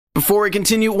Before we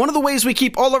continue, one of the ways we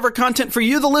keep all of our content for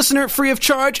you, the listener, free of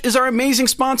charge is our amazing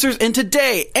sponsors, and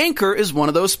today, Anchor is one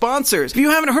of those sponsors. If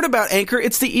you haven't heard about Anchor,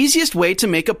 it's the easiest way to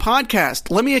make a podcast.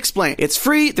 Let me explain. It's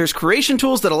free, there's creation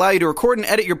tools that allow you to record and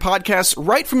edit your podcasts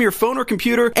right from your phone or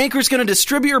computer. Anchor is going to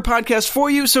distribute your podcast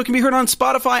for you so it can be heard on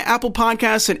Spotify, Apple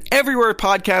Podcasts, and everywhere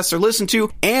podcasts are listened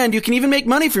to, and you can even make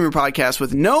money from your podcast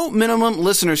with no minimum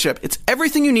listenership. It's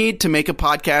everything you need to make a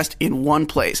podcast in one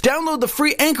place. Download the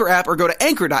free Anchor app or go to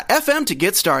anchor.fm to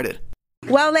get started.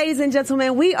 Well, ladies and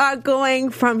gentlemen, we are going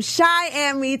from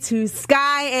Shy-Amy to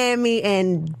Sky-Amy,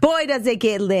 and boy, does it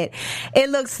get lit. It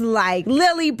looks like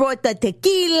Lily brought the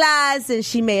tequilas, and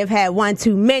she may have had one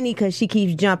too many because she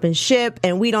keeps jumping ship,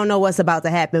 and we don't know what's about to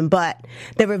happen, but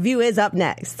the review is up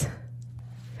next.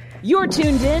 You're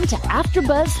tuned in to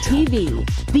AfterBuzz TV,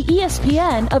 the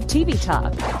ESPN of TV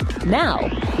talk. Now,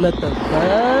 let the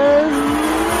buzz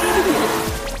begin.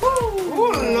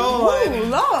 Oh,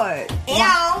 Lord.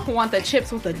 Ew. Want the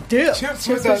chips with the dip. Chips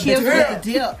with the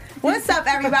dip. What's up,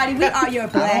 everybody? We are your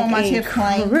Black Ink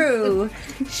Crew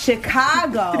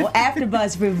Chicago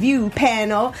AfterBuzz Review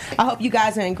panel. I hope you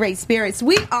guys are in great spirits.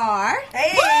 We are.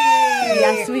 Hey.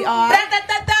 Yes, we are.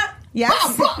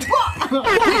 Yes. Hey,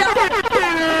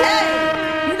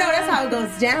 you know that's how it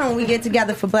goes down when we get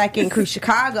together for Black Ink Crew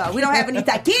Chicago. We don't have any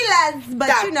tequilas, but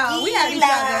you know, we have each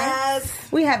other.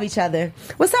 We have each other.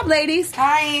 What's up, ladies?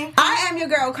 Hi. I am your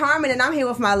girl, Carmen, and I'm here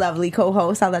with my lovely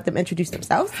co-host. I'll let them introduce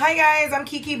themselves. Hi, guys. I'm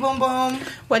Kiki Boom Boom.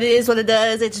 What it is, what it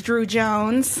does. It's Drew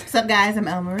Jones. What's up, guys? I'm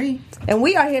Elle Marie. And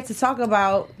we are here to talk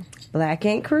about Black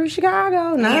Ink Crew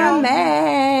Chicago, not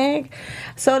Meg.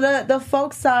 So the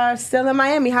folks are still in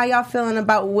Miami. How y'all feeling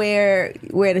about where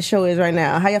the show is right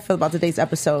now? How y'all feel about today's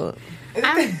episode?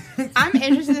 I'm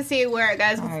interested to see where it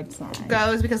goes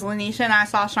because Lanisha and I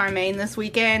saw Charmaine this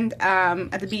weekend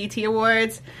at the BET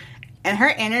Awards, and her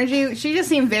energy, she just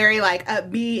seemed very like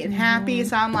upbeat and happy.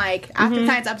 So I'm like, after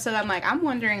tonight's episode, I'm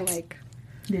wondering like,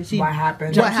 what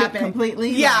happened? What happened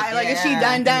completely? Yeah, like is she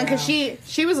done? Because she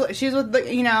was with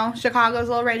the, Chicago's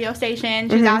little radio station.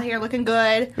 She's out here looking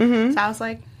good. So I was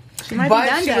like, she might be done.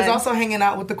 But she was also hanging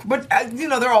out with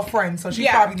they're all friends, so she's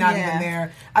probably not even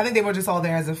there. I think they were just all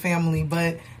there as a family.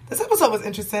 But this episode was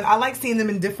interesting. I like seeing them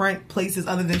in different places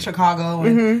other than Chicago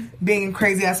and being in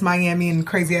crazy ass Miami and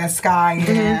crazy ass Sky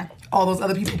and all those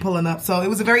other people pulling up. So it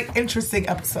was a very interesting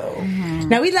episode.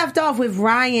 Now, we left off with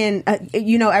Ryan.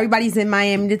 Everybody's in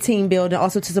Miami, the team building,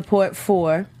 also to support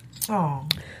 4. Oh.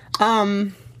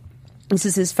 This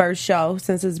is his first show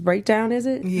since his breakdown, is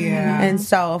it? Yeah. And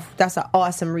so that's an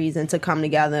awesome reason to come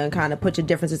together and kind of put your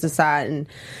differences aside and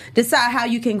decide how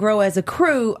you can grow as a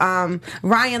crew.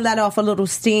 Ryan let off a little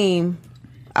steam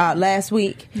last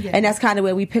week, and that's kind of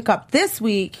where we pick up this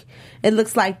week. It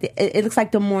looks like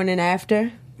the morning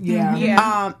after.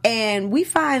 Yeah. And we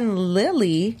find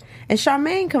Lily and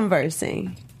Charmaine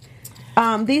conversing.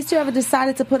 These two have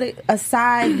decided to put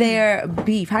aside their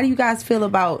beef. How do you guys feel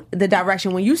about the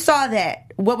direction? When you saw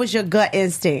that, what was your gut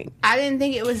instinct? I didn't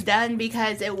think it was done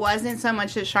because it wasn't so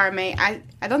much that Charmaine...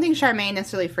 I don't think Charmaine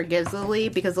necessarily forgives Lily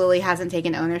because Lily hasn't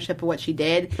taken ownership of what she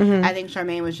did. I think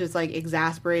Charmaine was just, like,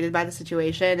 exasperated by the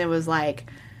situation. It was like...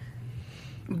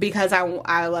 because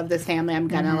I love this family, I'm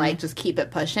gonna like just keep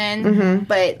it pushing.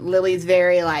 But Lily's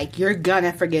very like, you're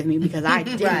gonna forgive me because I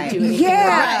didn't do anything wrong.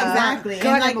 Exactly. Go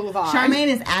and ahead like and move on. Charmaine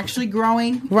is actually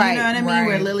growing. Right. You know what I mean?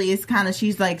 Where Lily is kind of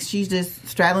she's just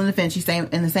straddling the fence. She's staying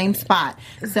in the same spot.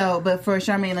 So, but for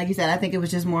Charmaine, like you said, I think it was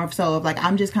just more so of like,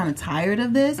 I'm just kind of tired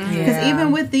of this. Because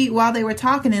even with while they were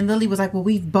talking, and Lily was like, well,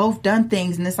 we've both done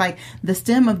things, and it's like the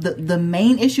stem of the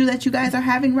main issue that you guys are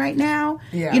having right now.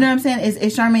 Yeah. You know what I'm saying? Is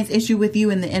Charmaine's issue with you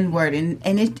and the N word, and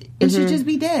it should just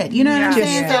be dead. You know what I'm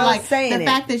saying? So like the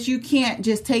fact that you can't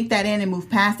just take that in and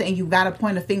move past it, and you've got to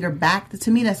point a finger back,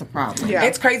 to me that's a problem. Yeah.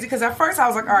 It's crazy because at first I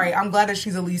was like, all right, I'm glad that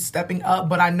she's at least stepping up,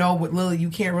 but I know with Lily you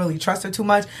can't really trust her too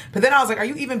much. But then I was like, are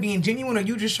you even being genuine, or are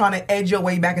you just trying to edge your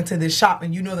way back into this shop,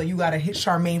 and you know that you got to hit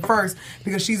Charmaine first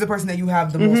because she's the person that you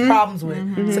have the most problems with.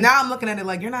 So now I'm looking at it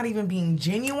like, you're not even being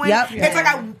genuine. It's like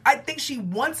I think she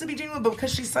wants to be genuine, but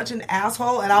because she's such an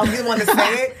asshole, and I don't even want to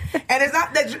say it, and it's not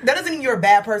that doesn't mean you're a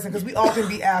bad person, because we all can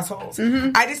be assholes.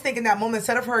 I just think in that moment,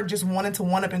 instead of her just wanting to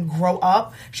one up and grow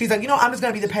up, she's like, I'm just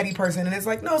gonna be the petty person. And it's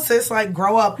like, no, sis, like,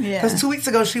 grow up. Because 2 weeks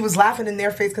ago she was laughing in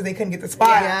their face because they couldn't get the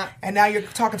spot, and now you're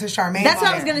talking to Charmaine. That's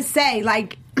what I was gonna say.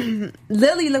 Like,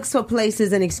 Lily looks for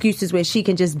places and excuses where she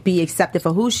can just be accepted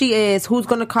for who she is. Who's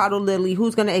gonna coddle Lily?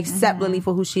 Who's gonna accept Lily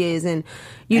for who she is? And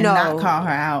not call her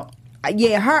out.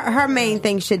 Yeah, her main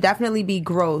thing should definitely be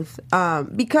growth,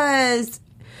 because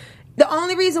The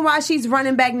only reason why she's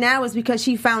running back now is because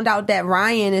she found out that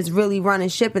Ryan is really running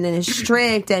shipping and is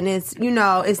strict and it's,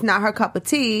 it's not her cup of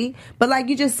tea. But like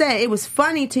you just said, it was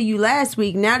funny to you last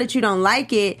week. Now that you don't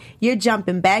like it, you're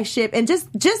jumping back ship. And just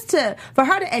for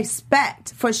her to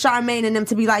expect for Charmaine and them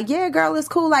to be like, yeah, girl, it's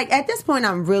cool. Like, at this point,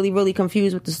 I'm really, really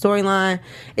confused with the storyline.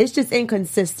 It's just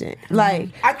inconsistent.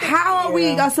 Like, how are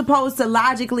we supposed to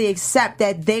logically accept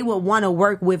that they would want to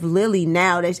work with Lily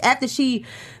now that after she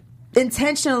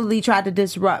intentionally tried to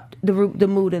disrupt the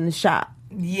mood in the shop?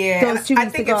 Yeah, those 2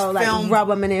 weeks ago, like rub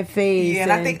them in their face. Yeah,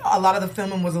 and I think a lot of the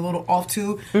filming was a little off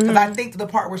too, because I think the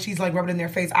part where she's like rubbing in their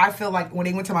face, I feel like when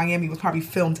they went to Miami, it was probably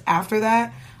filmed after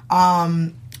that.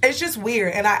 It's just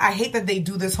weird, and I hate that they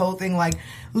do this whole thing. Like,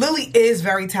 Lily is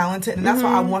very talented, and that's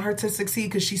why I want her to succeed,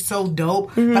 because she's so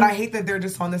dope. But I hate that they're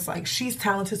just on this, like, she's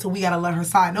talented, so we gotta let her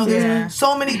side. No, there's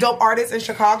so many dope artists in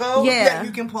Chicago that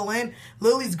you can pull in.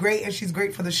 Lily's great, and she's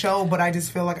great for the show, but I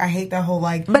just feel like I hate that whole,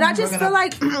 like... But I just feel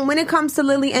like when it comes to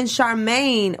Lily and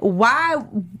Charmaine, why...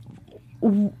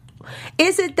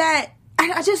 Is it that...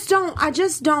 I just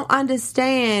don't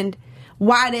understand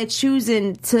why they're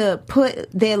choosing to put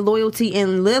their loyalty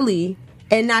in Lily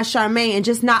and not Charmaine, and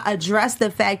just not address the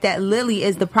fact that Lily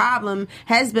is the problem,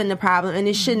 has been the problem, and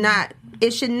you shouldn't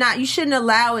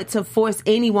allow it to force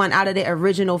anyone out of their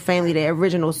original family, their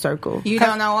original circle. You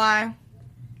don't know why?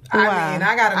 I mean,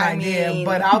 I got an idea,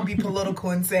 but I'll be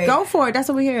political and say... Go for it. That's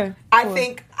what we're here I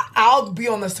think I'll be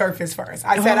on the surface first.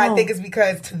 I said I think it's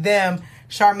because to them...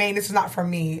 Charmaine, this is not for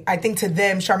me. I think to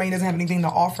them, Charmaine doesn't have anything to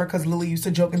offer, because Lily used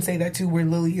to joke and say that too, where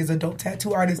Lily is a dope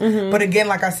tattoo artist. But again,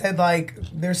 like I said, like,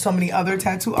 there's so many other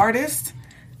tattoo artists.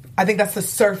 I think that's the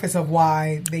surface of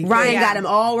why they... Ryan got them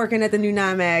all working at the new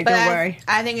Nine Mag, don't worry.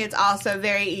 I think it's also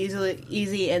very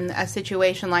easy in a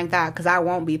situation like that, because I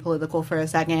won't be political for a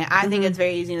second. I think it's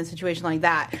very easy in a situation like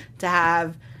that to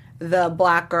have the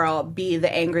black girl be the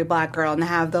angry black girl and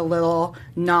have the little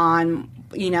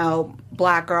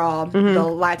black girl, the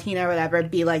Latina or whatever,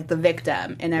 be like the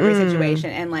victim in every situation.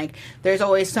 And like, there's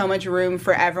always so much room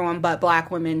for everyone but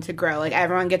black women to grow. Like,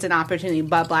 everyone gets an opportunity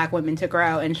but black women to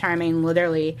grow. And Charmaine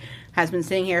literally has been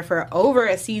sitting here for over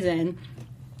a season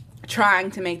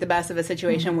trying to make the best of a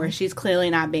situation where she's clearly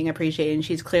not being appreciated and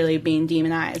she's clearly being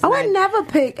demonized. I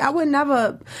would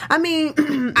never. I mean,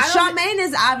 Charmaine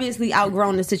has obviously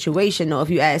outgrown the situation, though, if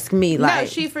you ask me. Like, no,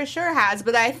 she for sure has,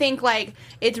 but I think, like,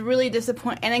 it's really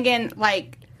disappointing. And again,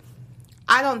 like,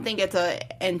 I don't think it's a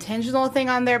intentional thing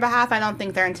on their behalf. I don't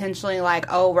think they're intentionally like,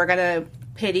 oh, we're going to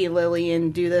pity Lily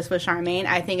and do this with Charmaine.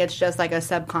 I think it's just like a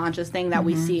subconscious thing that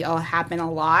we see happen a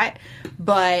lot,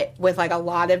 but with like a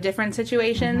lot of different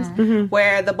situations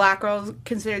where the black girl is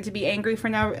considered to be angry for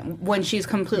when she's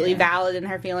completely valid in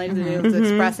her feelings and is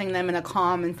expressing them in a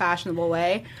calm and fashionable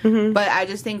way. But I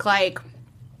just think, like,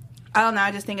 I don't know.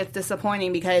 I just think it's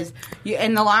disappointing because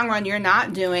in the long run, you're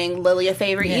not doing Lily a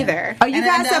favor either. Are you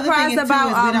guys surprised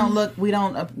about? We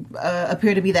don't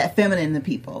appear to be that feminine to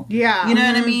people. Yeah, you know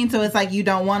what I mean. So it's like you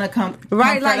don't want to comfort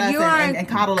us and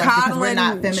coddle us because we're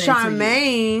not feminine.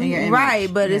 Charmaine,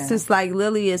 right? But it's just like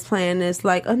Lily is playing this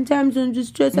like I'm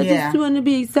just stressed. I just want to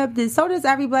be accepted. So does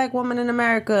every black woman in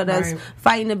America that's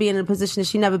fighting to be in a position that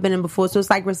she never been in before. So it's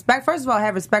like respect. First of all,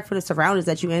 have respect for the surroundings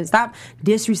that you in. Stop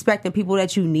disrespecting people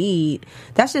that you need.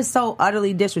 That's just so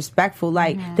utterly disrespectful.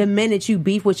 Like the minute you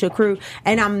beef with your crew,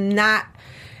 and I'm not.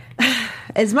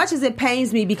 As much as it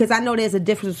pains me because I know there's a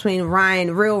difference between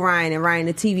Ryan, real Ryan, and Ryan,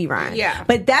 the TV Ryan. Yeah.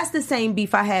 But that's the same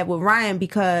beef I have with Ryan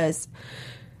because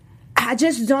I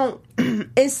just don't.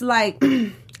 It's like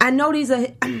I know these are.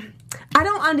 I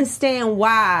don't understand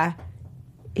why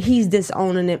he's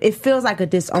disowning them. It feels like a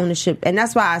disownership, and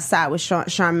that's why I side with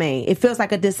Charmaine. It feels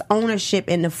like a disownership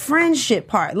in the friendship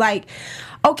part. Like,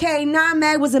 okay, Nine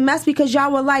Mag was a mess because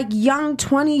y'all were like young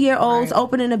 20-year-olds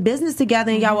opening a business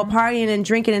together and y'all were partying and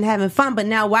drinking and having fun. But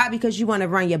now why? Because you want to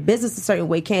run your business a certain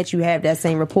way, can't you have that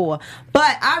same rapport?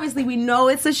 But obviously we know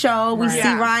it's a show. We see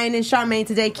Ryan and Charmaine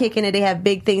today kicking it. They have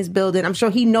big things building. I'm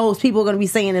sure he knows people are going to be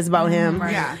saying this about him.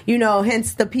 You know,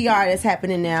 hence the PR that's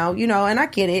happening now. You know, and I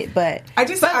get it, but I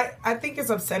think it's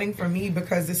upsetting for me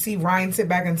because to see Ryan sit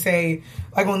back and say,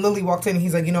 like when Lily walked in,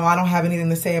 he's like, you know, I don't have anything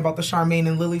to say about the Charmaine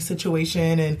and Lily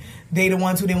situation, and they the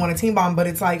ones who didn't want a team bomb. But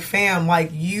it's like, fam,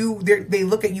 like they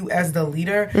look at you as the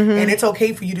leader, and it's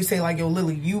okay for you to say like, yo,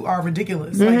 Lily, you are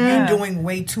ridiculous. Like you're doing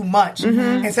way too much.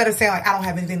 Instead of saying like, I don't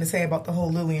have anything to say about the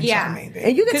whole Lily and Charmaine thing.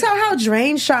 And you can tell how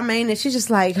drained Charmaine is. She's just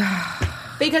like.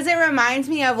 Because it reminds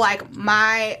me of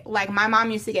my mom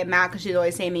used to get mad because she'd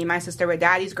always say me and my sister were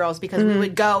daddy's girls because we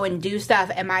would go and do stuff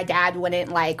and my dad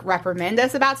wouldn't reprimand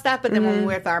us about stuff, but then when we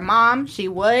were with our mom, she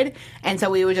would, and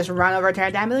so we would just run over to our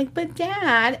dad and be like, but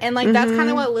Dad, and that's kind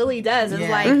of what Lily does, is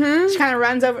she kind of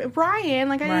runs over,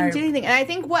 Brian, I didn't do anything. And I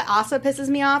think what also pisses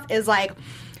me off is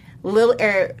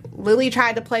Lily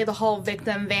tried to play the whole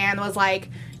victim. Van was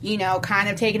kind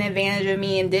of taking advantage of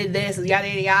me and did this, yada,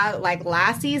 yada, yada,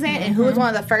 last season. And who was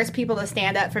one of the first people to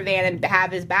stand up for Van and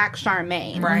have his back?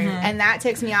 Charmaine. Right. And that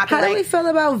ticks me off. How do we feel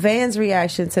about Van's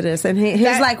reaction to this? And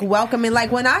his welcoming.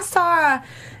 When I saw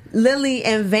Lily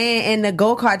and Van in the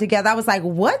go-kart together, I was like,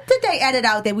 what did they edit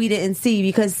out that we didn't see?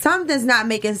 Because something's not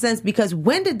making sense, because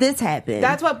when did this happen?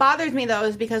 That's what bothers me, though,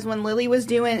 is because when Lily was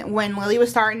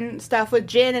starting stuff with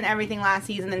Jen and everything last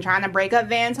season and trying to break up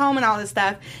Van's home and all this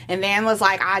stuff, and Van was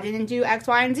like, I didn't do X,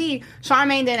 Y, and Z,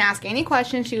 Charmaine didn't ask any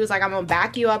questions. She was like, I'm going to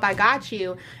back you up. I got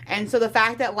you. And so the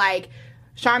fact that,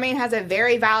 Charmaine has a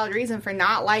very valid reason for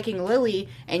not liking Lily,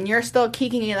 and you're still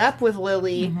kicking it up with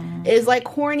Lily, is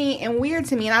corny and weird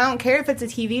to me. And I don't care if it's a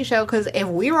TV show, because if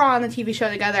we were on the TV show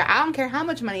together, I don't care how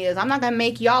much money it is. I'm not going to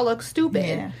make y'all look stupid.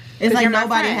 Yeah. It's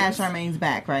nobody has Charmaine's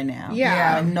back right now.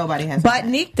 Yeah. Nobody has. But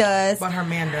Neek does. But her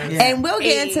man does. Yeah. And we'll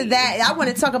get into that. I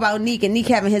want to talk about Neek and Neek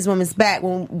having his woman's back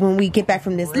when we get back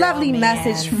from this lovely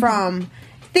message from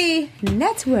the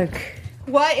network.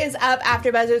 What is up,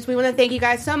 AfterBuzzers? We want to thank you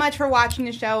guys so much for watching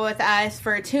the show with us,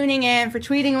 for tuning in, for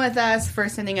tweeting with us, for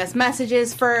sending us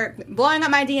messages, for blowing up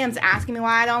my DMs, asking me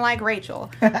why I don't like Rachel.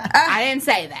 I didn't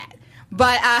say that.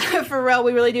 But for real,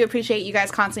 we really do appreciate you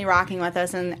guys constantly rocking with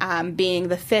us and being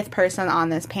the fifth person on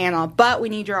this panel. But we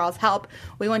need your all's help.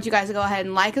 We want you guys to go ahead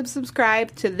and like and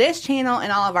subscribe to this channel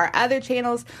and all of our other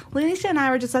channels. Lenisha and I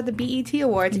were just at the BET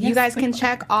Awards. Yes, you guys can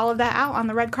check all of that out on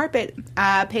the red carpet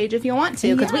page if you want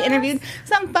to, because we interviewed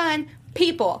some fun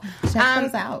people. Check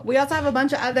those out. We also have a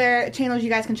bunch of other channels you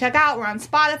guys can check out. We're on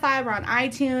Spotify, we're on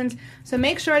iTunes. So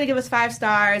make sure to give us 5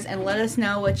 stars and let us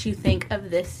know what you think of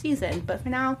this season. But for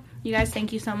now, you guys,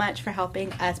 thank you so much for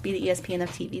helping us be the ESPN of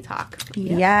TV Talk.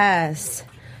 Yep. Yes.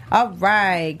 All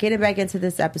right. Getting back into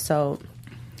this episode.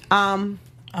 A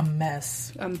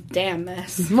mess. Damn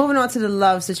mess. Moving on to the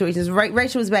love situations.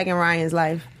 Rachel was back in Ryan's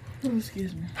life. Oh,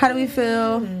 excuse me. How do we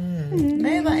feel? Ain't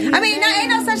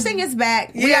no such thing as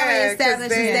back. We already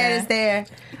established it's there.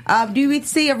 Do we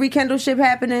see a rekindle-ship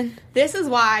happening? This is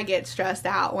why I get stressed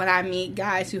out when I meet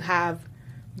guys who have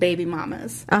baby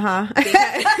mamas.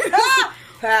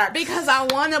 Because I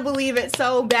want to believe it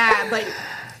so bad, but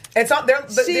there's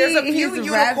a few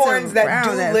unicorns that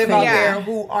do live out there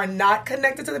who are not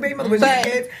connected to the baby mother, which is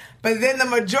kids. But then the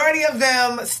majority of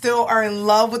them still are in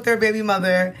love with their baby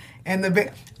mother.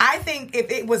 And I think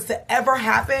if it was to ever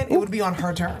happen, it would be on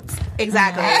her terms.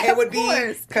 Exactly. It would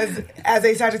be, because as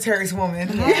a Sagittarius woman,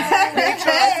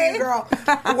 girl,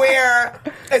 where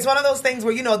it's one of those things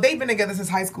where, they've been together since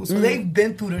high school, so they've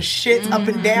been through the shits up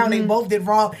and down. They both did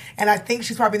wrong. And I think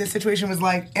she's probably in this situation was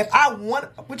like, if I want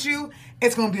with you,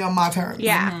 it's going to be on my terms.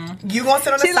 Yeah. You going to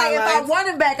sit on the sidelines. She's like, if I want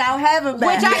him back, I'll have him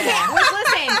back. Which I can't.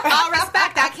 Listen, all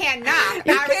respect, I can't not.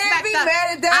 You can't be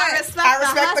mad at that. I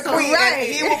respect the queen. Right.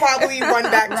 And he will probably run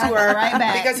back to her. Right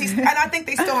back. Because and I think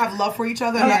they still have love for each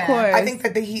other. Of course. I think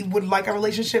that he would like a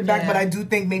relationship back, but I do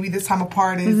think maybe this time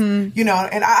apart is, and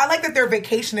I like that they're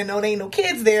vacationing. No, there ain't no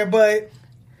kids there, but...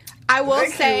 I will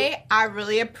say,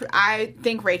 I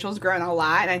think Rachel's grown a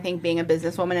lot, and I think being a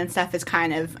businesswoman and stuff has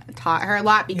kind of taught her a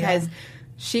lot, because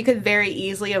she could very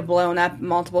easily have blown up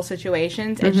multiple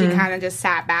situations, and she kind of just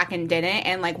sat back and didn't.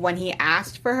 And when he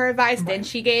asked for her advice, then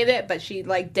she gave it, but she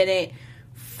didn't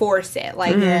force it,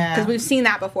 because we've seen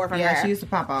that before from her. Yeah, she used to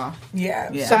pop off.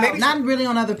 Yeah. So maybe not really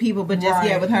on other people, but just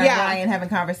with her and Ryan having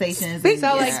conversations. Good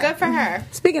for her.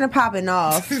 Speaking of popping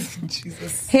off,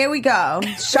 Jesus. Here we go.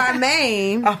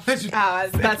 Charmaine.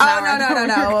 That's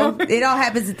no. It all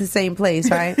happens at the same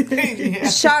place, right?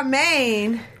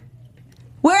 Charmaine.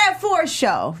 We're at 4's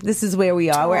show. This is where we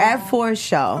are. We're at 4's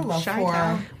show. I love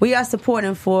 4. We are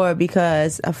supporting 4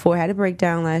 because 4 had a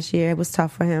breakdown last year. It was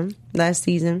tough for him last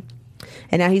season.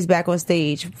 And now he's back on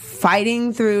stage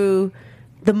fighting through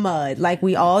the mud like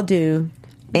we all do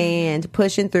and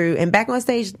pushing through. And back on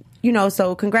stage,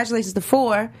 so congratulations to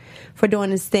 4 for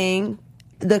doing this thing.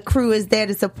 The crew is there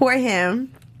to support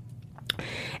him.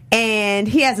 And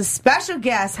he has a special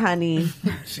guest, honey.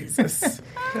 Jesus.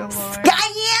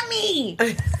 Skyami!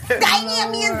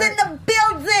 Skyami is in the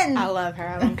 2000. I love her.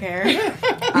 I don't care. You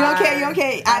don't care? You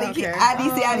okay? I don't care.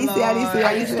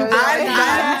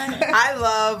 I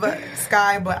love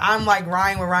Sky, but I'm like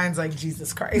Ryan when Ryan's like,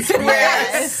 Jesus Christ.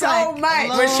 Yes, so much.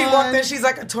 When she walked in, she's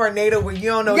like a tornado where you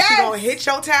don't know if she's going to hit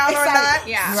your town or not.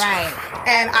 Yeah. Right.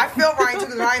 And I feel Ryan too,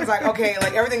 because Ryan's like, okay,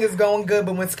 like everything is going good,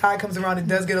 but when Sky comes around, it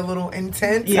does get a little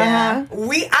intense. Yeah.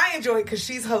 I enjoy it because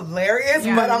she's hilarious,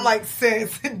 but I'm like,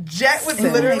 sis, Jet was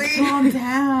literally... Calm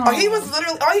down. Oh, he was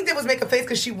literally... All he did was make a face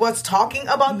because she was talking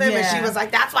about them, and Yeah. she was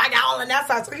like, that's why I got all on that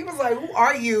side. So he was like, who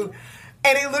are you?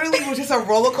 And it literally was just a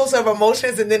roller coaster of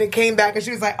emotions, and then it came back, and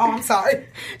she was like, oh, I'm sorry.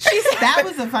 That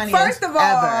was the funniest First of all,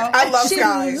 ever. I love she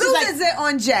Sky. loses it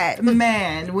on Jet.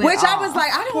 Man. Which I was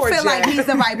like, I don't Poor feel like Jet. he's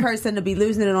the right person to be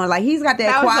losing it on. Like, he's got that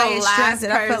That was quiet the strength, last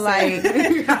and I feel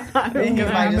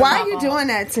like, why are you doing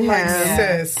that to him? Like,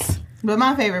 sis. But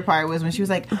my favorite part was when she was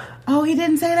like, "Oh, he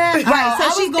didn't say that." Right, Oh, so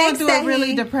I she was going thinks through that a really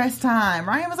he- depressed time.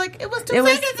 Ryan was like, "It was 2 It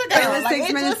was- seconds ago. it was Like, 6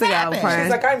 it minutes just ago, happened." friend.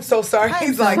 He's like, I'm so sorry.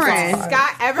 He's so like, sorry. sorry.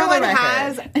 Scott, everyone record.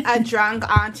 has a drunk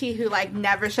auntie who like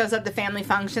never shows up to family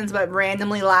functions, but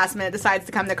randomly last minute decides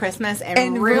to come to Christmas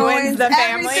and ruins the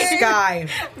family. everything. Sky.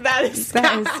 That is That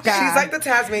Scott. is Scott. She's like the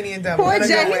Tasmanian devil. Poor in a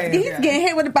good Jet, way. he's getting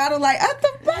hit with a bottle like, what the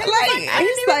fuck? Like, I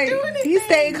didn't even do anything. he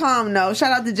stayed calm though.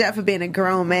 Shout out to Jet for being a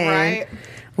grown man. Right.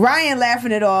 Ryan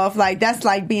laughing it off like that's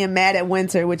like being mad at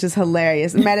winter, which is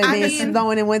hilarious. Mad at being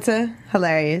snowing in winter,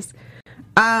 hilarious.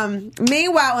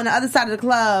 Meanwhile, on the other side of the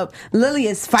club, Lily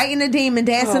is fighting a demon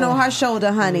dancing on her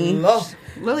shoulder, honey. Love.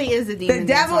 Lily is a demon. The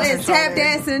devil dancer on is her tap shoulder.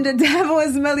 dancing. The devil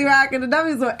is Millie rocking. The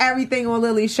devil is on everything on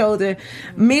Lily's shoulder.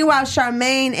 Meanwhile,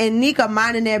 Charmaine and Nick are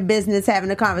minding their business, having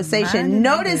a conversation, Minding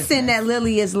their noticing that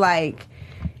Lily is like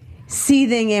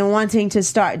seething and wanting to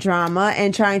start drama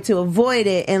and trying to avoid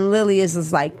it. And Lily is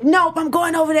just like, nope, I'm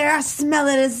going over there. I smell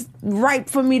it. It's ripe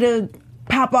for me to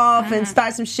pop off and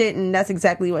start some shit. And that's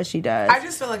exactly what she does. I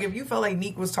just feel like if you felt like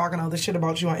Neek was talking all this shit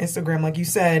about you on Instagram, like you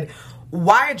said,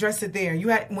 why address it there? You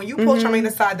had when you pulled Charmaine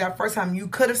aside that first time, you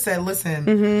could have said,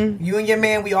 "Listen, you and your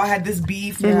man, we all had this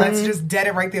beef. Let's just dead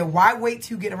it right there. Why wait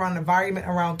till you get around the environment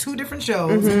around 2 different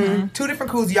shows, 2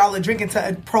 different crews? Y'all are drinking to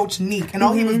approach Neek, and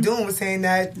all he was doing was saying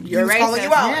that You're he was calling racist.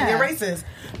 you out. Yeah. And you're racist.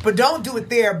 But don't do it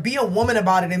there. Be a woman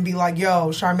about it and be like, yo,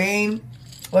 Charmaine,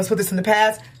 let's put this in the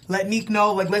past. Let Neek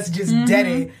know. Like, let's just dead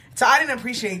it. So I didn't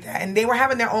appreciate that, and they were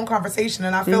having their own conversation,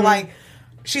 and I feel like.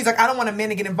 She's like, I don't want a man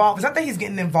to get involved. It's not that he's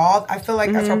getting involved. I feel like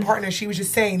as her partner, she was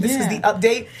just saying, this is the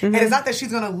update. And it's not that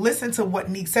she's going to listen to what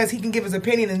Neek says. He can give his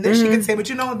opinion. And then she can say, but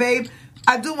you know what, babe?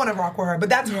 I do want to rock with her. But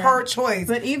that's her choice.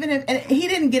 But even if and he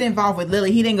didn't get involved with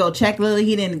Lily, he didn't go check Lily.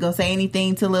 He didn't go say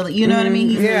anything to Lily. You know what I mean?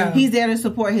 He's there to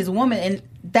support his woman, and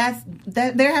that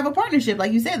they have a partnership,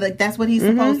 like you said. Like that's what he's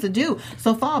supposed to do.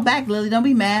 So fall back, Lily. Don't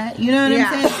be mad. You know what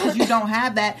I'm saying? Because you don't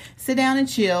have that. Sit down and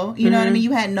chill. You know what I mean?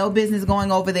 You had no business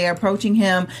going over there, approaching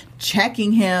him,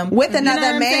 checking him With You know another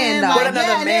what I'm man, saying? though. Like, With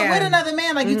another and then man. with another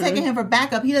man. Like you taking him for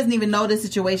backup. He doesn't even know the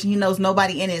situation. He knows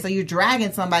nobody in it. So you're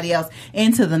dragging somebody else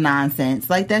into the nonsense.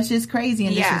 Like that's just crazy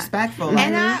and disrespectful. Like,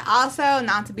 And I also,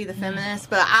 not to be the feminist,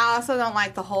 but I also don't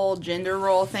like the whole gender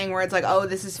role thing where it's like, oh,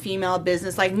 this is female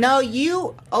business. Like, no,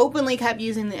 you openly kept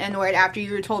using the N-word after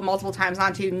you were told multiple times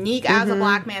not to. Neek, as a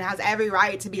black man, has every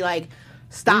right to be like,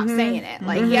 stop saying it.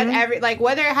 Like, he had every, like,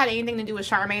 whether it had anything to do with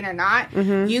Charmaine or not,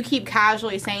 you keep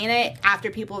casually saying it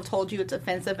after people have told you it's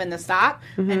offensive and to stop.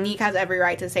 And Neek has every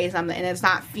right to say something. And it's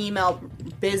not female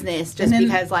business just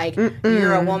because, like,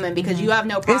 you're a woman, because you have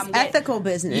no problem. It's ethical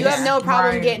business. You have no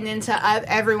problem Right. getting into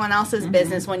everyone else's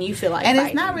business when you feel like and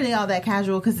fighting. it's not really all that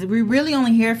casual because we really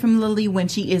only hear from Lily when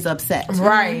she is upset.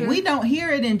 Right. We don't hear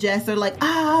it in jest or like,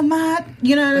 oh, my,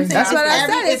 you know what I'm saying? That's what I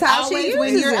said. It's how she always when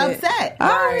uses you're it. upset. I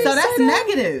already So that's said that.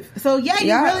 negative. So you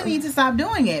really need to stop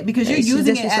doing it because you're It's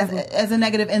using it disrespectful. as a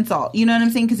negative insult. You know what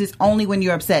I'm saying? Because it's only when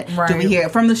you're upset do we Right. hear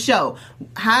it from the show.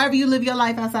 However you live your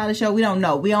life outside the show, we don't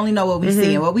know. We only know what we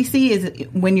see, and what we see is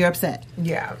when you're upset.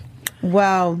 Yeah.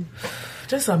 Well,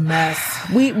 Just a mess.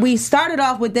 we started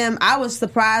off with them. I was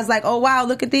surprised, like, oh wow,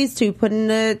 look at these two putting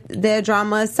their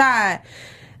drama aside.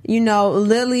 You know,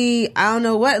 Lily, I don't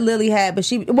know what Lily had, but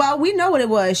we know what it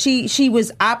was. She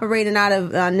was operating out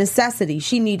of necessity.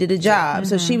 She needed a job.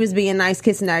 So she was being nice,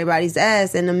 kissing everybody's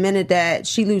ass. And the minute that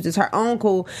she loses her own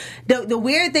cool, the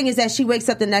weird thing is that she wakes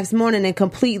up the next morning and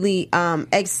completely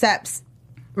accepts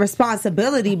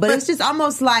responsibility, but it's just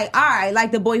almost like, all right,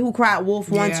 like the boy who cried wolf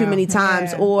one too many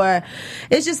times, or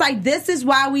it's just like, this is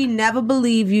why we never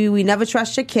believe you, we never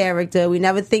trust your character, we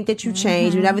never think that you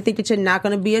change, we never think that you're not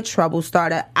going to be a trouble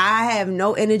starter. I have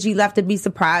no energy left to be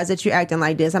surprised that you're acting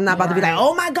like this. I'm not about to be like,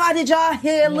 oh my god, did y'all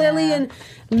hear Lily? And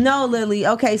no, Lily.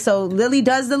 Okay, so Lily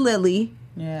does the Lily.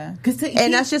 Yeah.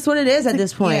 And that's just what it is at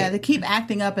this point. Yeah, to keep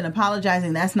acting up and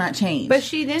apologizing, that's not change. But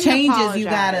she didn't Change apologize. is you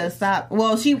gotta stop.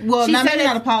 Well, She not said maybe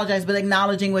not apologize, but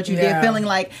acknowledging what you did. Feeling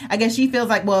like, I guess she feels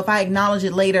like, well, if I acknowledge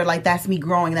it later, like that's me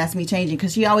growing, that's me changing.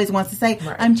 Because she always wants to say,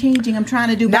 I'm changing, I'm trying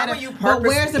to do better. But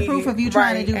where's the proof of you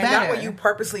trying to do better? Not when you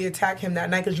purposely attack him that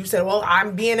night because you said, well,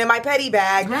 I'm being in my petty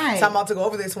bag. Right. So I'm about to go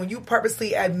over this. When you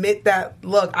purposely admit that,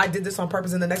 look, I did this on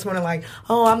purpose, and the next morning, like,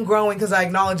 oh, I'm growing because I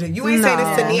acknowledge it. You ain't say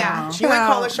this to Neek. You ain't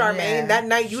calling Charmaine. Yeah. That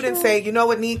night, you didn't say, you know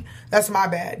what, Neek, that's my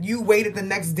bad. You waited the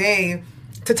next day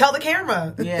to tell the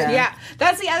camera. Yeah.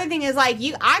 That's the other thing is, like,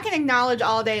 I can acknowledge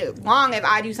all day long if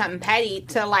I do something petty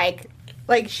to, like,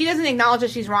 she doesn't acknowledge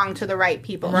that she's wrong to the right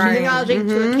people. She's acknowledging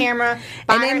to the camera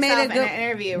by herself in an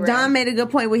interview room. Don made a good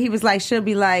point where he was like, she'll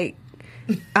be like,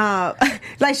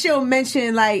 like she'll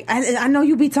mention like I know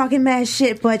you be talking mad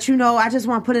shit, but you know I just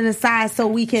want to put it aside so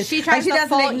we can. She tries to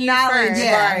fault you first.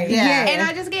 Yeah. And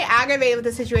I just get aggravated with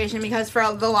the situation because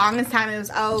for the longest time it was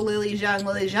Lily's young.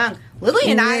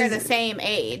 Lily and I are the same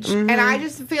age, and I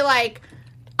just feel like.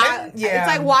 It's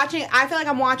like watching. I feel like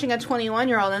I'm watching a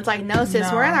 21-year-old, and it's like, no,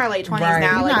 sis, we're in our late 20s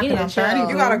now. Like, you need to chill.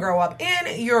 You gotta grow up,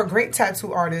 and you're a great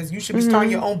tattoo artist. You should be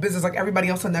starting your own business, like everybody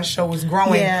else on that show is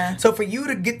growing. Yeah. So for you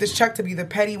to get this check to be the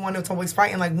petty one that's always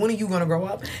fighting, like, when are you gonna grow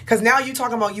up? Because now you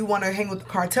talking about you want to hang with the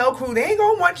cartel crew. They ain't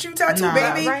gonna want you tattoo,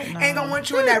 baby. Ain't gonna want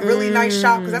you in that really nice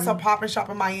shop because that's a popping shop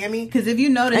in Miami. Because if you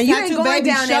notice, Tattoo Baby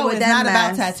show is not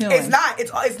about tattooing. It's not.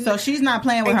 It's so she's not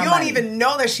playing with her. And you don't even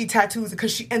know that she tattoos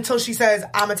until she says,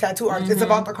 "I'm a tattoo artist." It's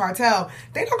about the cartel.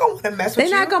 They're not gonna want to mess with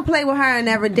you. They're not gonna play with her in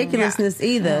that ridiculousness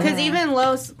either. Because even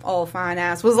Los, old fine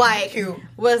ass, was like,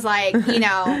 you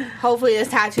know, hopefully this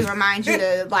tattoo reminds you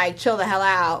to like chill the hell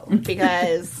out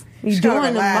because you're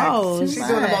doing the most. She's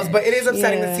doing the most, but it is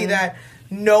upsetting to see that.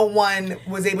 No one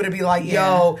was able to be like,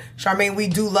 yo, Charmaine, we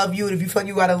do love you. And if you feel like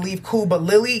you got to leave, cool. But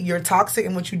Lily, you're toxic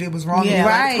and what you did was wrong. Yeah,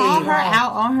 right. Call her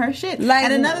out on her shit. Like,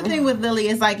 and another thing with Lily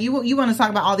is like, you want to talk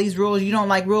about all these rules. You don't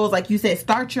like rules. Like you said,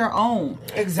 start your own.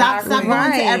 Exactly. Stop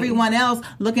going to everyone else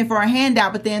looking for a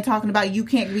handout, but then talking about you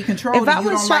can't be controlled. If I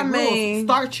was Charmaine,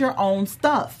 start your own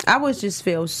stuff. I would just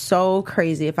feel so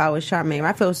crazy if I was Charmaine.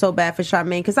 I feel so bad for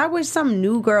Charmaine because I wish some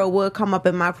new girl would come up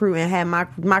in my crew and have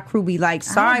my crew be like,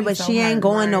 sorry, but she ain't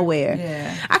going nowhere.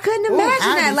 Yeah. I couldn't imagine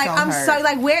that. Like, I'm so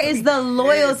like, where is the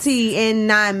loyalty in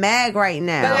Nine Mag right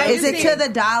now? Is it to the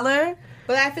dollar?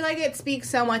 But I feel like it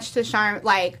speaks so much to Charmaine.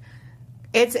 Like,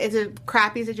 it's a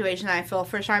crappy situation I feel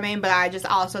for Charmaine, but I just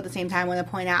also at the same time want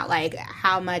to point out like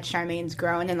how much Charmaine's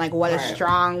grown and like what a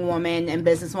strong woman and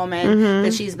businesswoman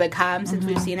that she's become since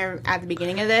we've seen her at the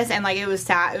beginning of this. And like, it was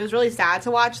sad. It was really sad to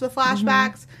watch the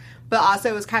flashbacks. But also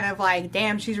it was kind of like,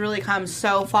 damn, she's really come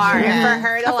so far. Yeah. And for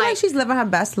her to I feel like she's living her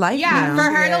best life now. For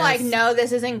her to like know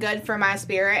this isn't good for my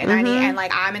spirit and I need and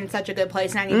like I'm in such a good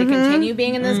place and I need to continue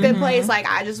being in this good place. Like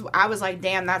I was like,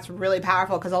 damn, that's really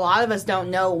powerful because a lot of us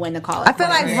don't know when to call it. I feel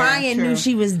like Ryan knew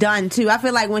she was done too. I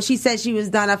feel like when she said she was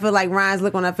done, I feel like Ryan's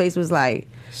look on her face was like,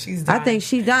 she's done. I think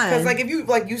she's done. Because like if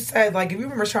you said like if you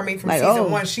remember Charmaine from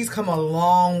season 1, she's come a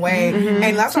long way.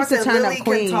 And that's why I said Lily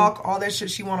can talk all that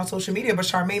shit she wants on social media, but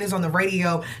Charmaine is on the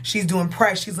radio. She's doing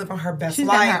press. She's living her best life. She's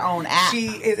got her own app. She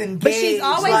is engaged. But she's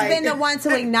always been the one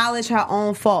to acknowledge her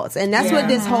own faults, and that's what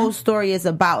this whole story is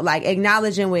about. Like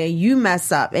acknowledging where you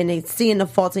mess up and seeing the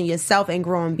faults in yourself and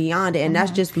growing beyond it. And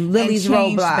that's just Lily's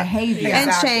roadblock. Behavior.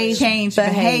 And change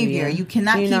behavior. You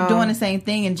cannot keep doing the same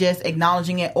thing and just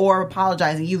acknowledging it or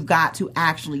apologizing. You've got to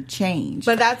actually change.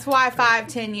 But that's why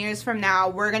 5-10 years from now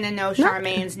we're gonna know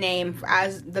Charmaine's name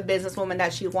as the businesswoman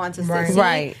that she wants us to see.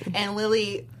 Right. And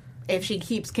Lily, if she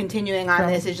keeps continuing on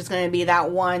this, is just going to be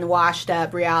that one washed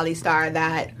up reality star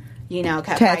that, you know,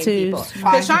 kept fighting people.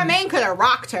 Because Charmaine could have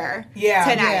rocked her tonight.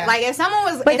 Yeah. Like, if someone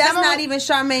was... But that's not even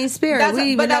Charmaine's spirit. That's not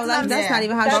even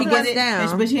how she gets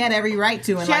down. But she had every right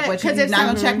to. And like, you're not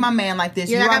going to check my man like this.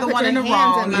 You are the one in the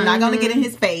wrong. You're not going to get in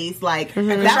his face. Like,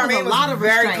 that was a lot of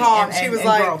very calm. She was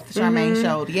like... Charmaine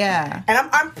showed, And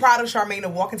I'm proud of Charmaine to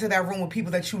walk into that room with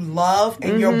people that you love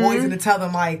and your boys and to tell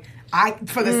them, like...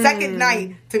 for the second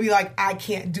night to be like, I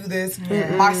can't do this.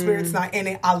 My spirit's not in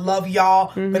it. I love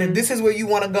y'all. But if this is where you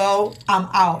want to go, I'm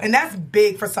out. And that's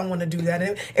big for someone to do that.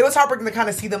 And it was heartbreaking to kind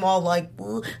of see them all like,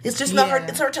 it's just not her,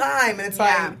 it's her time. And it's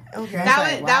like, okay.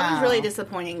 That was really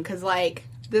disappointing because like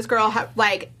this girl,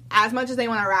 like as much as they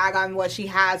want to rag on what she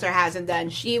has or hasn't done,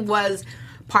 she was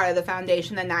part of the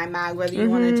foundation of Nine Mag, whether you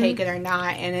want to take it or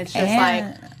not. And it's just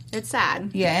like... It's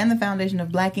sad. Yeah, and the foundation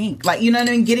of Black Ink. Like, you know what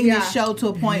I mean? Getting this show to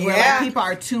a point where like, people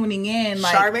are tuning in.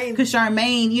 Like, Charmaine. Because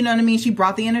Charmaine, you know what I mean? She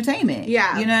brought the entertainment.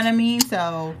 Yeah. You know what I mean?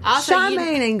 So. Also,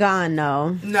 Charmaine ain't gone,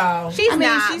 though. No. she's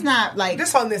not like.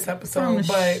 Just on this episode,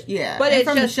 but. Yeah. But and it's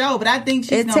from just, the show. But I think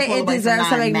she's going to pull away deserves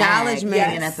some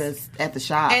acknowledgement. at the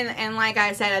shop. And like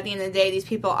I said, at the end of the day, these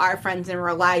people are friends in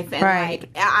real life. And Right. like,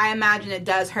 I imagine it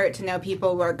does hurt to know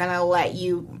people who are going to let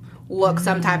you look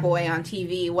some type of way on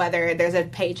TV, whether there's a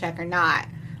paycheck or not.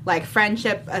 Like,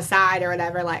 friendship aside or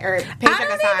whatever, like, or paycheck I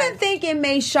don't aside. even think it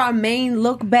made Charmaine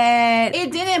look bad.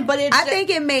 It didn't, but it's I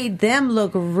think it made them look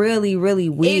really, really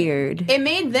weird. It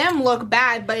made them look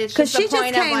bad, but it's Because just the she just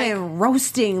point came of, like, in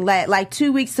roasting like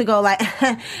 2 weeks ago, like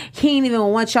he ain't even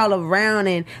want y'all around,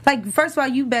 and like, first of all,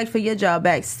 you begged for your job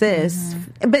back, sis.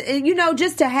 But you know,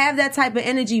 just to have that type of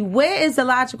energy, where is the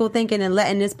logical thinking and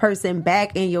letting this person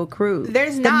back in your crew?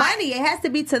 There's the not- money. It has to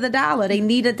be to the dollar. They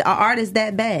needed an artist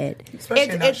that bad.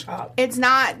 Especially in that shop. It's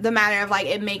not the matter of like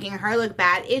it making her look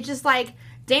bad. It's just like,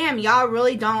 damn, y'all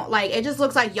really don't like. It just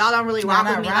looks like y'all don't really rock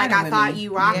not with me like I riding with thought me.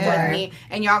 you rocked Yeah. with me,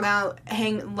 and y'all gonna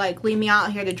leave me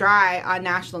out here to dry on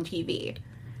national TV.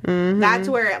 That's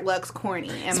where it looks corny,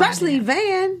 in my Especially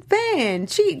opinion. Van.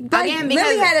 She like Again, because-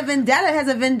 Lily had a vendetta. Has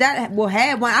a vendetta. Well,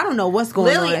 had one. I don't know what's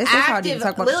going Lily, on. It's just hard to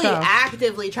talk about Lily the show.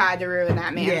 actively tried to ruin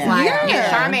that man's Yeah. life.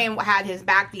 Yeah. And Charmaine had his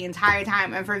back the entire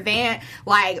time. And for Van,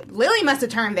 like, Lily must have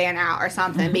turned Van out or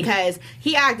something because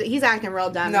he's acting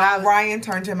real dumb. No, And I was- Ryan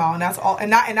turned him out, and that's all.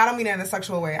 And I don't mean that in a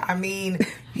sexual way. I mean,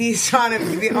 he's trying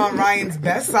to be on Ryan's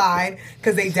best side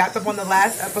because they dapped up on the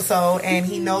last episode, and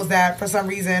he knows that for some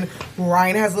reason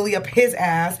Ryan has Lily up his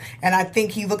ass, and I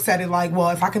think he looks at it like, well,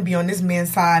 if I can be on this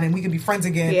man's side and we can be friends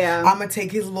again, I'm gonna take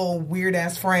his little weird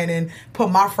ass friend and put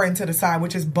my friend to the side,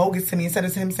 which is bogus to me. Instead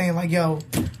of him saying like, yo,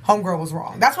 homegirl was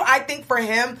wrong. That's what I think for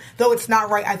him, though it's not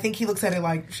right. I think he looks at it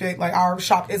like, shit, like our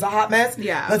shop is a hot mess.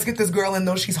 Yeah. Let's get this girl in,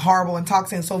 though she's horrible and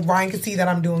toxic, so Ryan can see that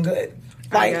I'm doing good.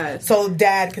 Like, guess. so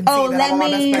Dad can see that let I'm on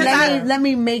my me best friend. let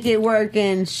me make it work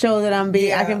and show that I'm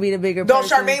big. I can be the bigger Though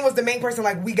person. Charmaine was the main person,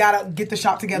 like, we gotta get the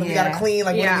shop together, we gotta clean,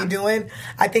 like, what are we doing?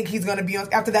 I think he's gonna be on,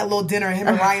 after that little dinner, him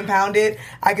and Ryan pounded,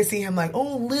 I could see him like,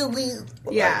 oh, Lily.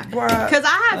 Yeah, Like, because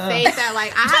I have faith that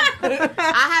like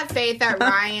I have faith that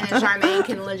Ryan and Charmaine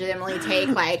can legitimately take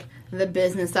like the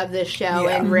business of this show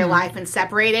in real life and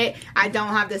separate it. I don't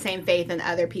have the same faith in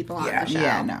other people on the show.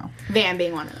 Yeah, no. Van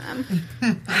being one of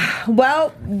them.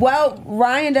 Well,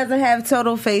 Ryan doesn't have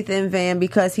total faith in Van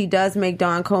because he does make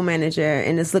Dawn co-manager,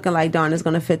 and it's looking like Dawn is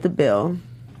going to fit the bill.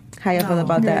 How y'all feel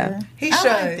about that? he I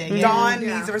should. liked it, yeah. Dawn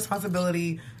needs a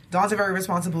responsibility. Dawn's a very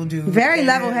responsible dude. Very and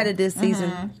level-headed this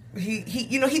season. He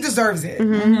he deserves it.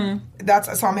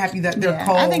 That's so I'm happy that they're Yeah,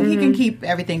 cold. I think he can keep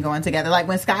everything going together. Like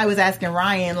when Sky was asking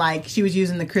Ryan, like she was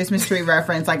using the Christmas tree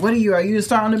reference. Like, what are you? Are you a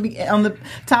star on the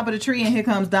top of the tree? And here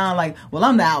comes Dawn. Like, well,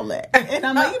 I'm the outlet. And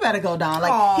I'm like, you better go, Dawn.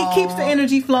 Like he keeps the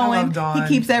energy flowing. I love Dawn. He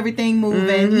keeps everything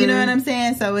moving. You know what I'm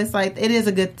saying? So it's like it is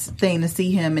a good thing to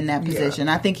see him in that position.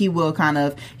 I think he will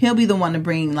he'll be the one to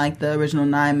bring like the original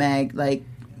 9 Mag like.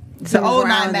 The old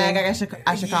 9 Mag, I guess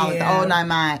I should call it the old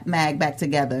 9 Mag back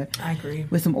together. I agree.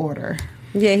 With some order.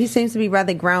 Yeah, he seems to be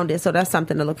rather grounded, so that's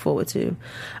something to look forward to.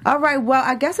 All right, well,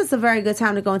 I guess it's a very good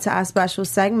time to go into our special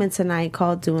segment tonight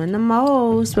called Doing the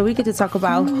Most, where we get to talk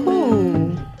about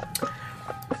who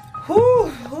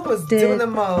was doing the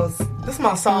most. This is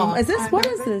my song. is this? What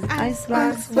is this?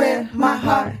 Icebox where my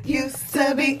heart used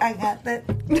to be. I got that.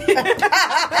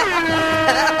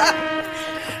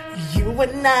 You were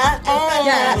not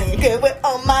good with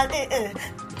all my.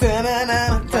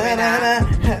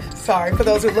 Sorry for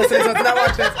those who listen to us not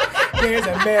watch this. There's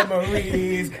a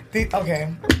memories.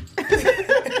 Okay.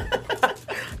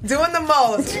 Doing the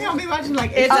most. You're gonna be watching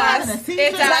like It's us. us.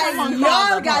 It's us.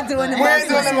 Y'all got doing the We're most.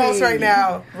 doing the most right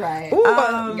now. Right.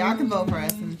 Ooh, Y'all can vote for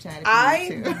us in the chat. If I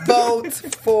you want to. vote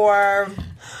for.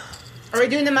 Are we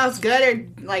doing the most good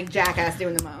or like Jackass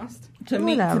doing the most? To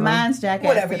me, Whatever. to mine's Jackass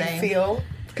Whatever today. you feel.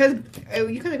 Because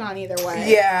you could have gone either way.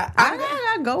 Yeah, I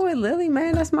gotta go with Lily,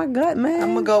 man. That's my gut, man.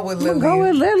 I'm gonna go with Lily. Go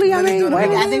with Lily. I Lily's mean, doing what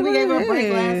the I is think we what gave her it a break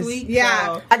is. last week. Yeah.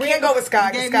 So. I can't go with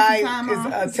Sky. Gave you Sky some time is off.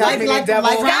 a Tasmanian Like devil.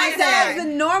 Sky said. does the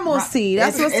normalcy.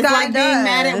 That's what it's Sky like does. being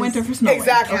mad at winter for snowing.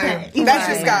 Exactly. Okay. That's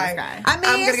your Right. Sky. I I'm mean,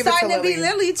 gonna it's give it to starting to be Lily.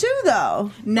 Lily too,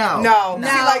 though. No. No. No,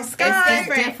 See, like Sky.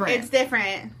 it's different. It's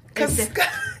different. Because It's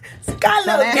different. Sky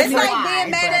No, loves that's It's It's like why,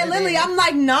 being mad but at it Lily. is. I'm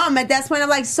like numb at that point. I'm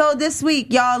like, so this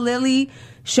week, y'all, Lily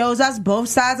shows us both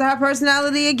sides of her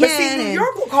personality again. But see, New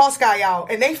York will call Sky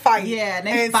out, and they fight. Yeah, and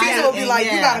they and fight, Caesar will be and like,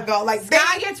 yeah. you gotta go. Like,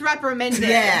 Sky gets reprimanded.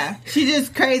 Yeah, she's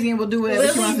just crazy and will do whatever she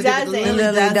Lily wants to doesn't. do. Lily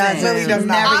doesn't. Lily does She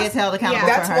not. never gets held accountable.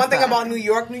 Yeah. That's for her one thing stuff. about New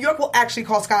York. New York will actually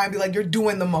call Sky and be like, you're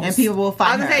doing the most. And people will fight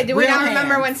I was her. gonna say, do we Real not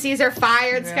remember hands. when Caesar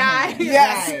fired Sky?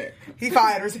 Yes. Right. He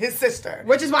fired his sister.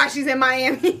 Which is why she's in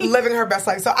Miami. Living her best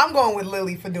life. So I'm going with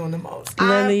Lily for doing the most.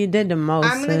 Lily, you did the most.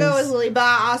 I'm gonna go with sis. Lily, but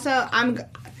also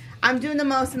I'm doing the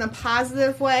most in a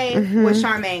positive way with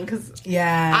Charmaine because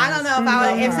Yeah. I don't know if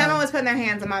I would, if someone was putting their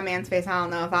hands on my man's face, I don't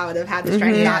know if I would have had the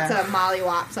strength not to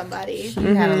mollywop somebody. She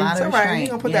had a lot It's of all right. You restraint.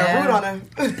 gonna put that root on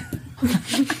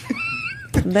him.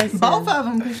 Listen. Both of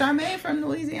them, because Charmaine from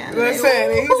Louisiana.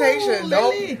 Listen, he's Haitian.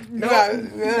 Nope. Lily. You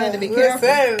got to be careful.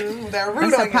 Listen, that root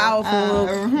That's on a you. powerful.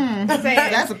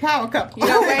 That's a power couple. You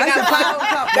gonna wake That's a up, powerful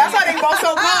couple. That's why they both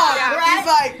so calm. He's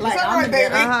like, what's up, I'm right,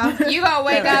 baby? Uh-huh. you gonna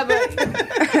wake up,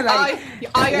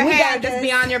 all your We hair got just this.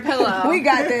 be on your pillow. We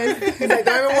got this. He's like,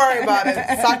 don't even worry about it.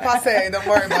 Sac passe. Don't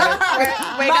worry about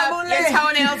Wake up, your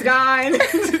toenails gone.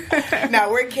 it.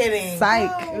 No, we're kidding. Psych.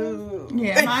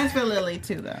 Yeah, mine's for Lily,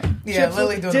 too, though. Yeah,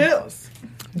 Lily doing the most.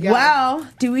 Well,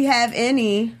 do we have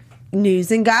any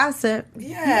news and gossip?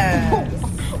 Yeah.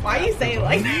 Why you say it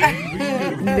like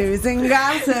that? News and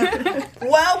gossip.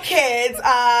 Well, kids,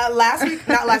 not last week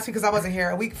because I wasn't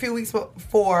here. A few weeks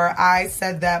before, I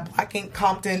said that Black Ink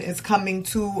Compton is coming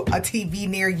to a TV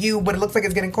near you, but it looks like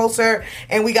it's getting closer,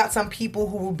 and we got some people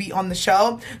who will be on the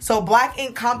show. So Black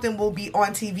Ink Compton will be on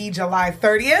TV July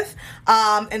 30th,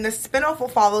 and the spinoff will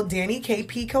follow Danny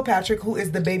K.P. Kilpatrick, who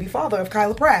is the baby father of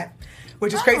Kyla Pratt.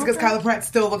 Which is crazy because Kyla Pratt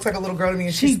still looks like a little girl to me,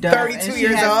 and she's does. 32 And she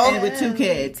years has- old. and with 2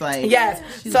 kids. Like, Yes.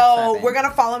 she So looks 7. we're going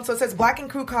to follow him. So it says Black and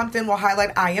Crew Compton will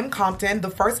highlight I Am Compton,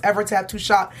 the first ever tattoo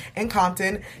shop in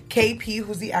Compton. KP,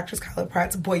 who's the actress Kyla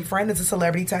Pratt's boyfriend, is a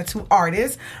celebrity tattoo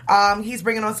artist. He's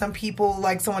bringing on some people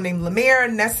like someone named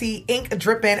Lemire, Nessie, Ink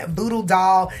Drippin', Voodoo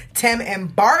Doll, Tim,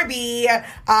 and Barbie.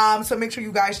 So make sure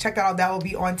you guys check that out. That will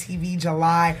be on TV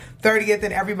July 30th,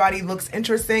 and everybody looks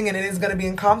interesting, and it is going to be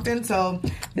in Compton. So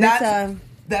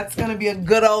that's going to be a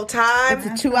good old time.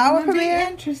 It's a 2-hour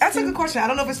premiere. That's a good question. I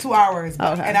don't know if it's 2 hours.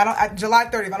 Okay. And July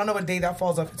 30th, I don't know what day that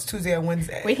falls off. It's Tuesday or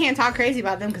Wednesday. We can't talk crazy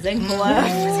about them because they can pull up.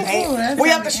 Hey,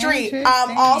 we up the street.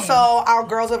 Also, our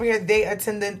girls over here, they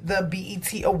attended the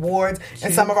BET Awards,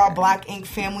 and some of our Black Ink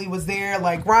family was there.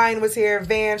 Like Ryan was here,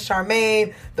 Van,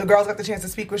 Charmaine. The girls got the chance to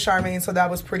speak with Charmaine, so that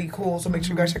was pretty cool. So make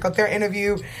sure you guys check out their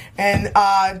interview. And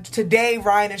today,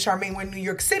 Ryan and Charmaine were in New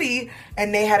York City,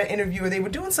 and they had an interview, and they were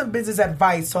doing some business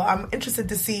advice. So I'm interested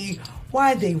to see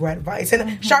why they were advice.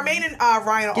 And Charmaine and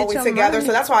Ryan are always your together, money.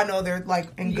 so that's why I know they're like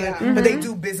in good. But they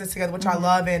do business together, which I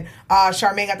love. And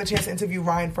Charmaine got the chance to interview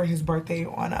Ryan for his birthday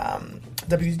on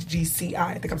WGCI.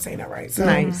 I think I'm saying that right. So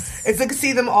Nice. it's good to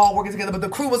see them all working together. But the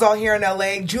crew was all here in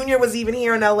LA. Junior was even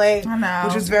here in LA, I know.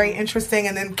 which was very interesting.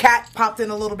 And then Kat popped in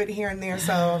a little bit here and there.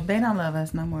 So They don't love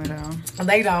us no more, though.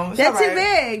 they don't. It's They're all too right.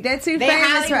 big. They're too They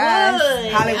famous for us.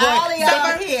 Hollywood. All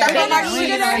y'all here. Except for my We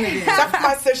ain't gonna do that. except for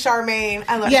my sis Charmaine.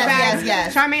 I love Charmaine.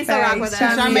 Yes. Charmaine still rock with us.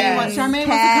 Charmaine, Yes. Charmaine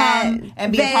Cat, wants to come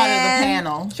and be a part of the Van.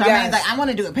 panel. Charmaine's Yes. like, I want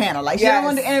to do a panel. Like, she Yes. don't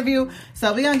want to interview.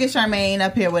 So we're going to get Charmaine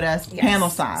up here with us, panel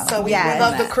style. So we Yes.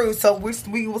 love the crew. So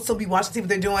we will still be watching, see what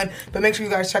they're doing. But make sure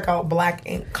you guys check out Black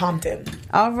Ink Compton.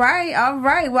 All right.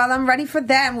 Well, I'm ready for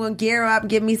that. We'll gear up.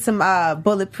 Give me some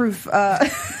bulletproof.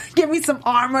 Give me some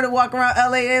armor to walk around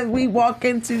LA as we walk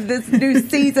into this new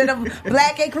season of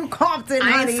Black Ink Crew Compton.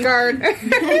 I honey. ain't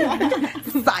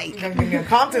scared. Psych.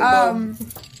 Compton,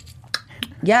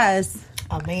 Yes.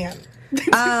 oh man.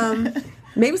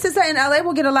 Maybe since they're in LA,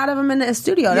 we'll get a lot of them in the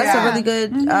studio. That's Yeah. a really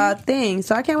good thing.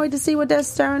 So I can't wait to see what they're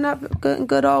stirring up.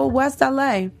 Good old West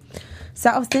LA,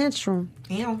 South Central.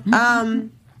 Yeah.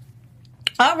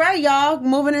 All right, y'all.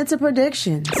 Moving into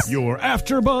predictions. Your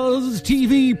AfterBuzz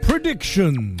TV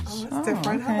predictions. That's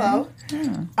different. Hello.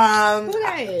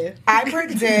 Hey. I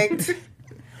predict.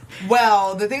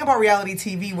 Well, the thing about reality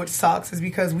TV, which sucks, is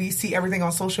because we see everything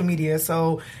on social media.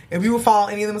 So if you will follow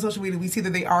any of them on social media, we see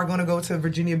that they are going to go to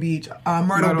Virginia Beach,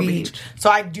 Myrtle Beach. So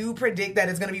I do predict that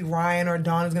it's going to be Ryan or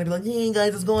Dawn is going to be like, hey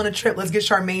guys, let's go on a trip. Let's get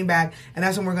Charmaine back. And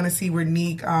that's when we're going to see where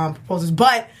Neek proposes.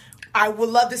 But I would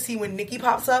love to see when Nikki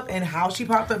pops up and how she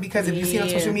popped up, because if you see on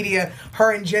social media,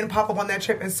 her and Jen pop up on that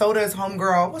trip, and so does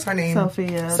homegirl. What's her name?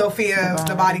 Sophia.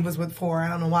 The body was with 4. I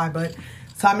don't know why, but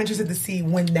so I'm interested to see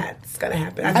when that's gonna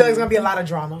happen. I feel like there's gonna be a lot of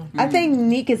drama. I think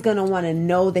Neek is going to want to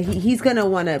know that he's going to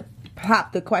want to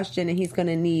pop the question, and he's going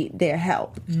to need their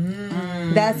help.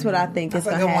 That's what I think is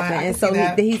That's a going to good one. happen. I And can so see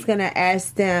that. he's going to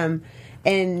ask them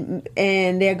and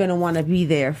they're going to want to be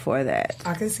there for that.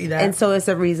 I can see that. And so it's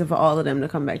a reason for all of them to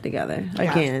come back together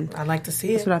again. I'd like to see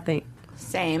it. That's what I think.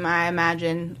 Same. I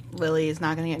imagine Lily is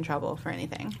not going to get in trouble for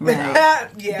anything. Right.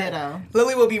 Yeah. Ditto.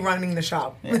 Lily will be running the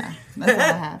shop. Yeah, that's all I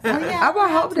have. Oh, yeah, I would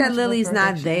hope too that much Lily's for not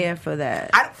prediction. there for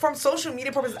that. From social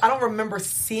media purposes, I don't remember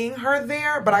seeing her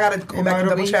there, but I got to go back and Myrtle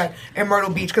double Beach? check. In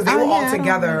Myrtle Beach, because they were Oh, yeah, all I don't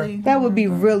together. really- That would be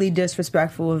really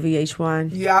disrespectful of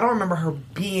VH1. Yeah, I don't remember her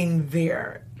being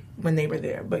there when they were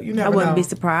there, but you never I wouldn't know. be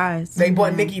surprised. They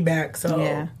brought Nikki back, so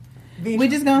Yeah. We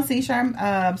just gonna see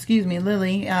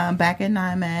Lily back at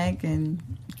 9 Mag and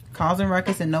causing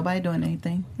ruckus and nobody doing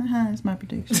anything. That's my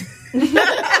prediction.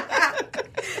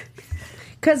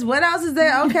 Because what else is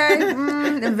there? Okay, the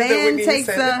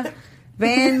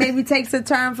van maybe takes a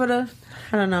turn for the.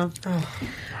 I don't know.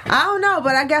 I don't know,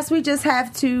 but I guess we just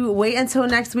have to wait until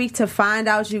next week to find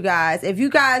out, you guys. If you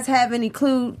guys have any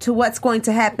clue to what's going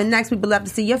to happen next, we would love to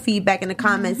see your feedback in the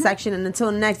comment section. And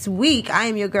until next week, I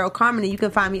am your girl Carmen, and you can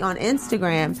find me on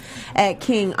Instagram at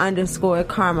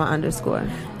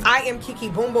king_karma_. I am Kiki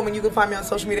Boom Boom, and you can find me on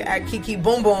social media at Kiki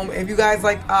Boom Boom. If you guys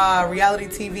like reality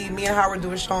TV, me and Howard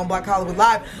do a show on Black Hollywood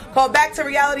Live called Back to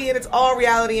Reality, and it's all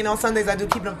reality. And on Sundays, I do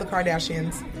Keeping Up with the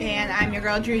Kardashians. And I'm your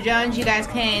girl, Drew Jones. You guys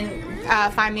can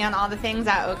find me on all the things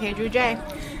at OKDrewJ.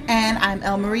 And I'm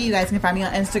Elle Marie. You guys can find me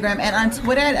on Instagram and on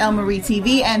Twitter at Elle Marie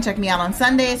TV. And check me out on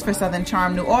Sundays for Southern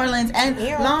Charm New Orleans and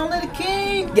Long Live the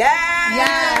King.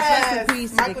 Yes, rest in peace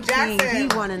to Michael the king, Jackson.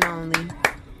 the one and only.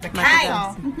 The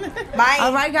Michael King. Bye.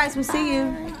 All right, guys, we'll see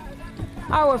you.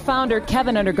 Our founder,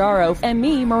 Kevin Undergaro, and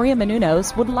me, Maria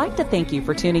Menounos, would like to thank you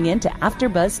for tuning in to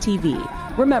AfterBuzz TV.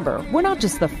 Remember, we're not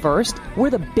just the first, we're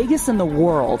the biggest in the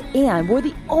world, and we're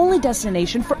the only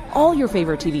destination for all your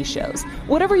favorite TV shows.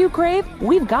 Whatever you crave,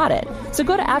 we've got it. So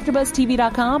go to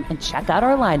AfterBuzzTV.com and check out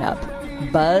our lineup.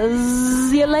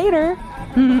 Buzz you later.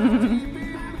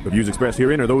 The views expressed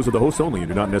herein are those of the hosts only and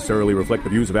do not necessarily reflect the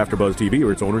views of AfterBuzz TV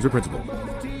or its owners or principals.